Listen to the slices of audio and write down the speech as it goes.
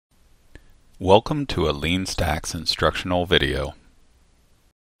Welcome to a LeanStacks instructional video.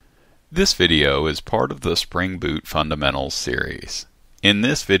 This video is part of the Spring Boot Fundamentals series. In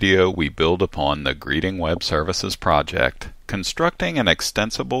this video we build upon the Greeting Web Services project, constructing an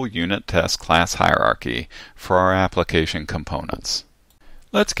extensible unit test class hierarchy for our application components.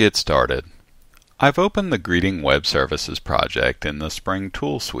 Let's get started. I've opened the Greeting Web Services project in the Spring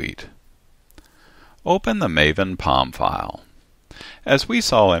Tool Suite. Open the Maven POM file. As we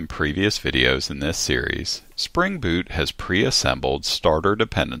saw in previous videos in this series, Spring Boot has pre-assembled starter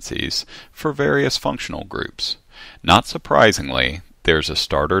dependencies for various functional groups. Not surprisingly, there's a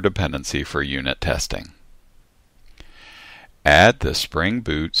starter dependency for unit testing. Add the Spring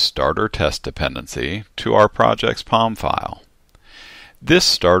Boot starter test dependency to our project's POM file. This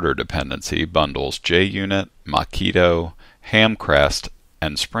starter dependency bundles JUnit, Mockito, Hamcrest,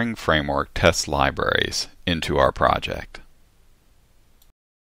 and Spring Framework test libraries into our project.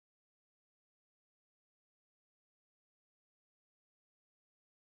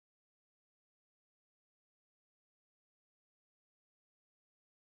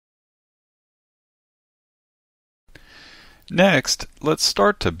 Next, let's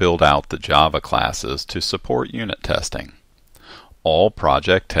start to build out the Java classes to support unit testing. All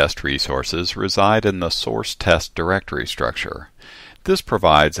project test resources reside in the source test directory structure. This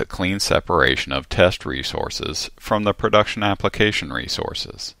provides a clean separation of test resources from the production application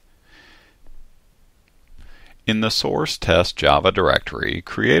resources. In the source test Java directory,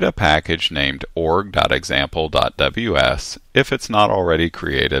 create a package named org.example.ws if it's not already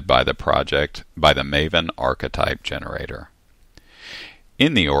created by the Maven archetype generator.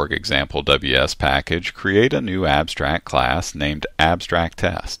 In the org.example.ws package, create a new abstract class named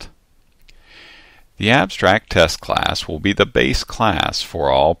AbstractTest. The AbstractTest class will be the base class for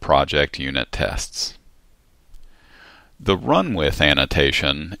all project unit tests. The runWith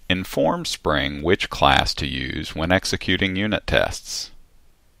annotation informs Spring which class to use when executing unit tests.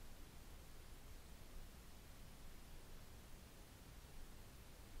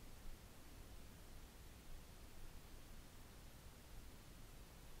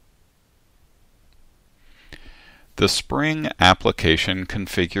 The Spring Application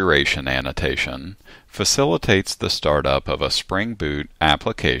Configuration annotation facilitates the startup of a Spring Boot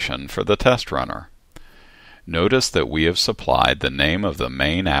application for the test runner. Notice that we have supplied the name of the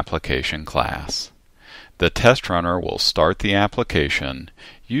main application class. The test runner will start the application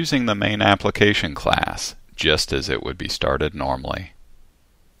using the main application class, just as it would be started normally.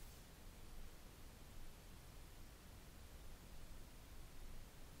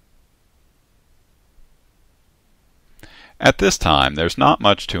 At this time, there's not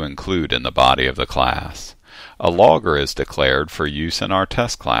much to include in the body of the class. A logger is declared for use in our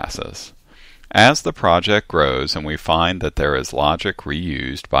test classes. As the project grows and we find that there is logic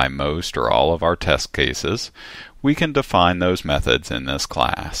reused by most or all of our test cases, we can define those methods in this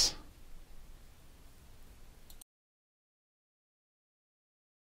class.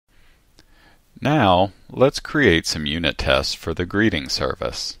 Now, let's create some unit tests for the greeting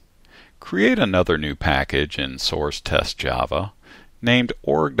service. Create another new package in source test Java named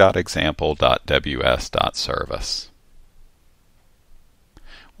org.example.ws.service.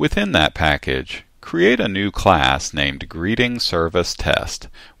 Within that package, create a new class named Greeting Service Test,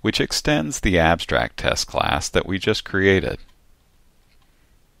 which extends the AbstractTest class that we just created.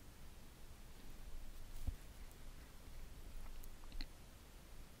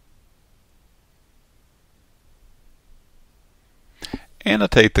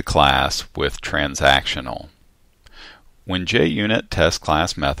 Annotate the class with Transactional. When JUnit test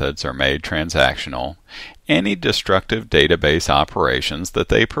class methods are made transactional, any destructive database operations that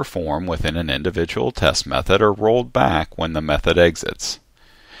they perform within an individual test method are rolled back when the method exits.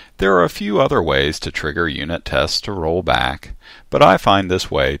 There are a few other ways to trigger unit tests to roll back, but I find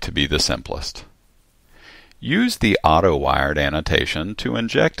this way to be the simplest. Use the auto-wired annotation to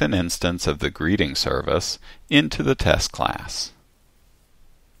inject an instance of the greeting service into the test class.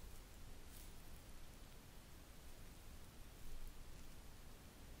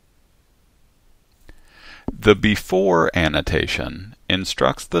 The before annotation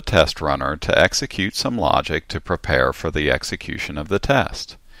instructs the test runner to execute some logic to prepare for the execution of the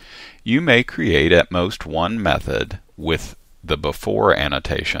test. You may create at most one method with the before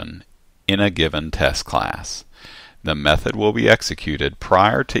annotation in a given test class. The method will be executed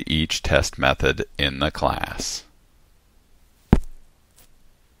prior to each test method in the class.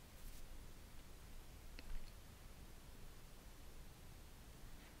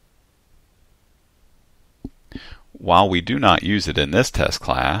 While we do not use it in this test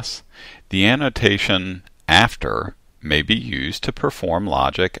class, the annotation after may be used to perform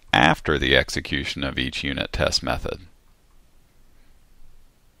logic after the execution of each unit test method.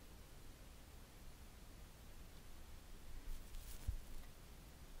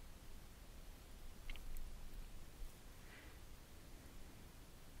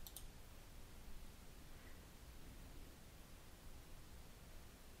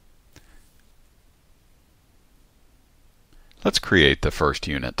 Let's create the first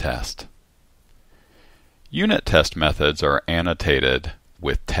unit test. Unit test methods are annotated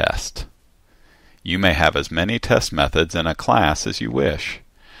with test. You may have as many test methods in a class as you wish.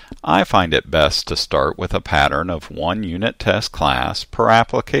 I find it best to start with a pattern of one unit test class per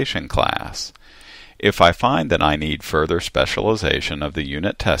application class. If I find that I need further specialization of the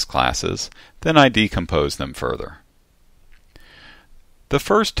unit test classes, then I decompose them further. The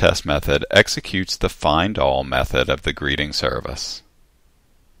first test method executes the findAll method of the greeting service.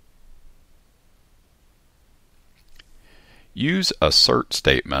 Use assert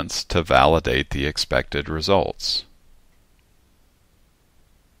statements to validate the expected results.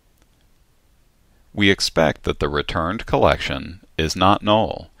 We expect that the returned collection is not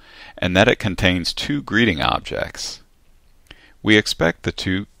null and that it contains two greeting objects. We expect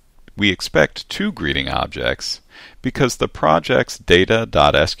two greeting objects because the project's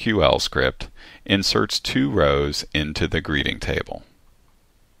data.sql script inserts two rows into the greeting table.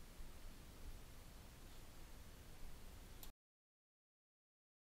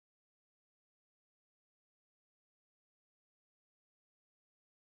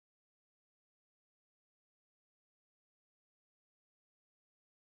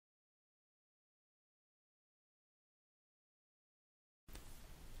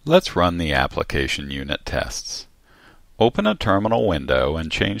 Let's run the application unit tests. Open a terminal window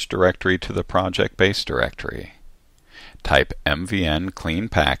and change directory to the project base directory. Type mvn clean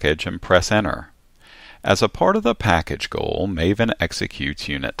package and press enter. As a part of the package goal, Maven executes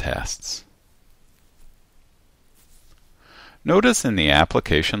unit tests. Notice in the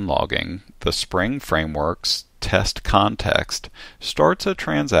application logging, the Spring Framework's test context starts a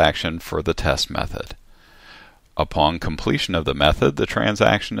transaction for the test method. Upon completion of the method, the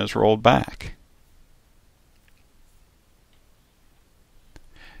transaction is rolled back.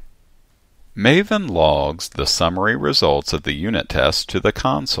 Maven logs the summary results of the unit test to the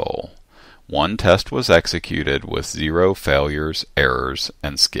console. One test was executed with 0 failures, errors,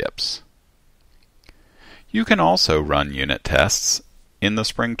 and skips. You can also run unit tests in the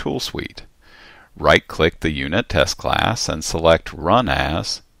Spring Tool Suite. Right-click the unit test class and select Run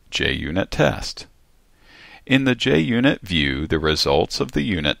as JUnitTest. In the JUnit view, the results of the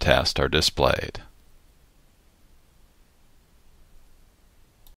unit test are displayed.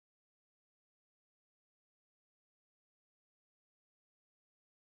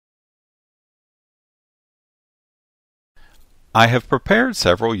 I have prepared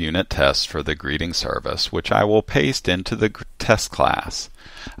several unit tests for the greeting service, which I will paste into the test class.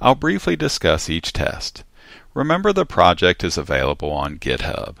 I'll briefly discuss each test. Remember, the project is available on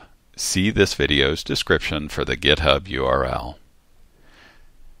GitHub. See this video's description for the GitHub URL.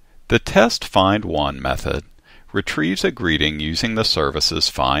 The test find_one method retrieves a greeting using the service's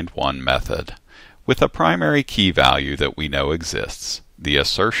find_one method with a primary key value that we know exists. The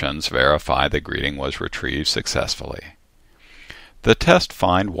assertions verify the greeting was retrieved successfully. The test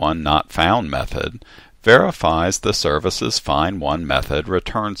find_one_not_found method verifies the service's find_one method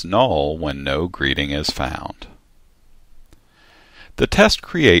returns null when no greeting is found. The test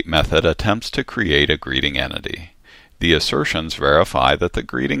create method attempts to create a greeting entity. The assertions verify that the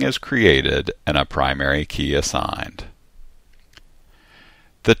greeting is created and a primary key assigned.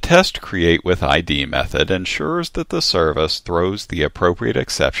 The test create with ID method ensures that the service throws the appropriate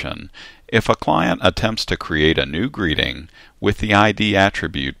exception if a client attempts to create a new greeting with the ID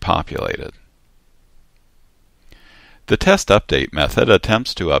attribute populated. The test update method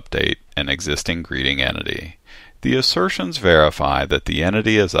attempts to update an existing greeting entity. The assertions verify that the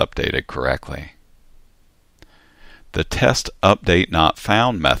entity is updated correctly. The test update not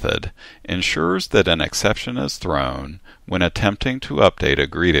found method ensures that an exception is thrown when attempting to update a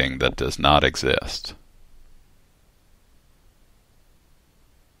greeting that does not exist.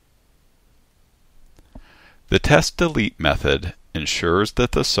 The test delete method ensures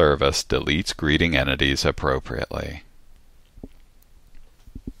that the service deletes greeting entities appropriately.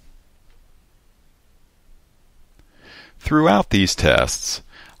 Throughout these tests,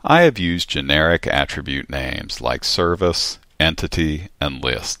 I have used generic attribute names like service, entity, and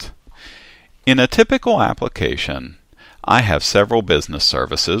list. In a typical application, I have several business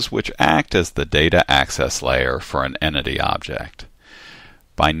services which act as the data access layer for an entity object.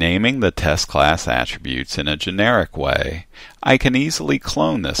 By naming the test class attributes in a generic way, I can easily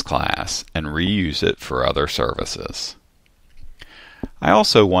clone this class and reuse it for other services. I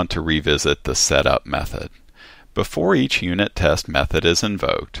also want to revisit the setup method. Before each unit test method is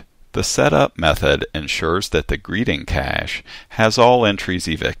invoked, the setup method ensures that the greeting cache has all entries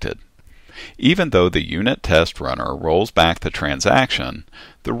evicted. Even though the unit test runner rolls back the transaction,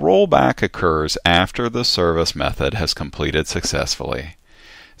 the rollback occurs after the service method has completed successfully.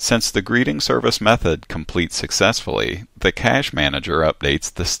 Since the greeting service method completes successfully, the cache manager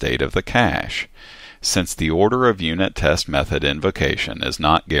updates the state of the cache. Since the order of unit test method invocation is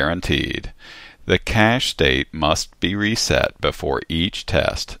not guaranteed, the cache state must be reset before each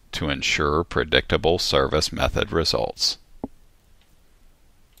test to ensure predictable service method results.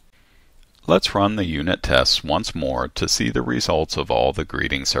 Let's run the unit tests once more to see the results of all the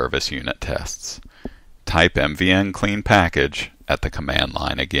greeting service unit tests. Type mvn clean package at the command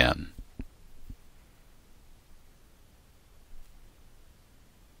line again.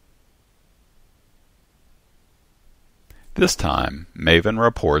 This time, Maven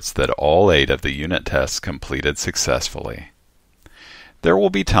reports that all 8 of the unit tests completed successfully. There will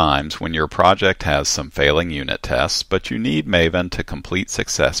be times when your project has some failing unit tests, but you need Maven to complete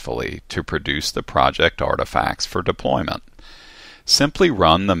successfully to produce the project artifacts for deployment. Simply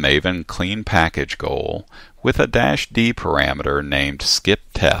run the Maven clean package goal with a -d parameter named skip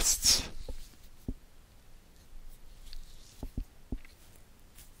tests.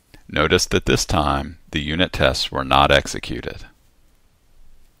 Notice that this time the unit tests were not executed.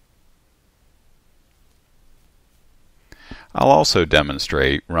 I'll also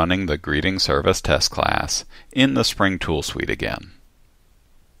demonstrate running the greeting service test class in the Spring Tool Suite again.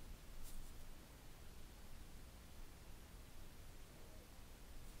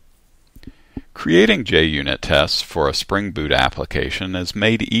 Creating JUnit tests for a Spring Boot application is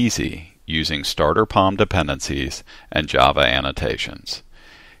made easy using starter POM dependencies and Java annotations.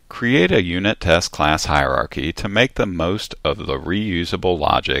 Create a unit test class hierarchy to make the most of the reusable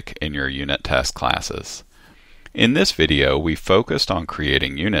logic in your unit test classes. In this video, we focused on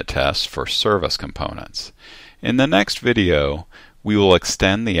creating unit tests for service components. In the next video, we will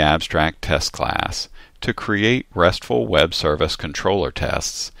extend the abstract test class to create RESTful Web Service Controller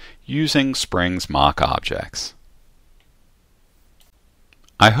tests using Spring's mock objects.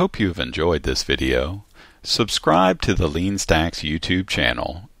 I hope you've enjoyed this video. Subscribe to the LeanStacks YouTube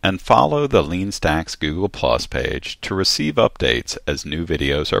channel and follow the LeanStacks Google Plus page to receive updates as new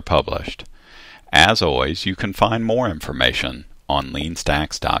videos are published. As always, you can find more information on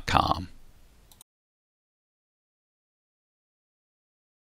LeanStacks.com.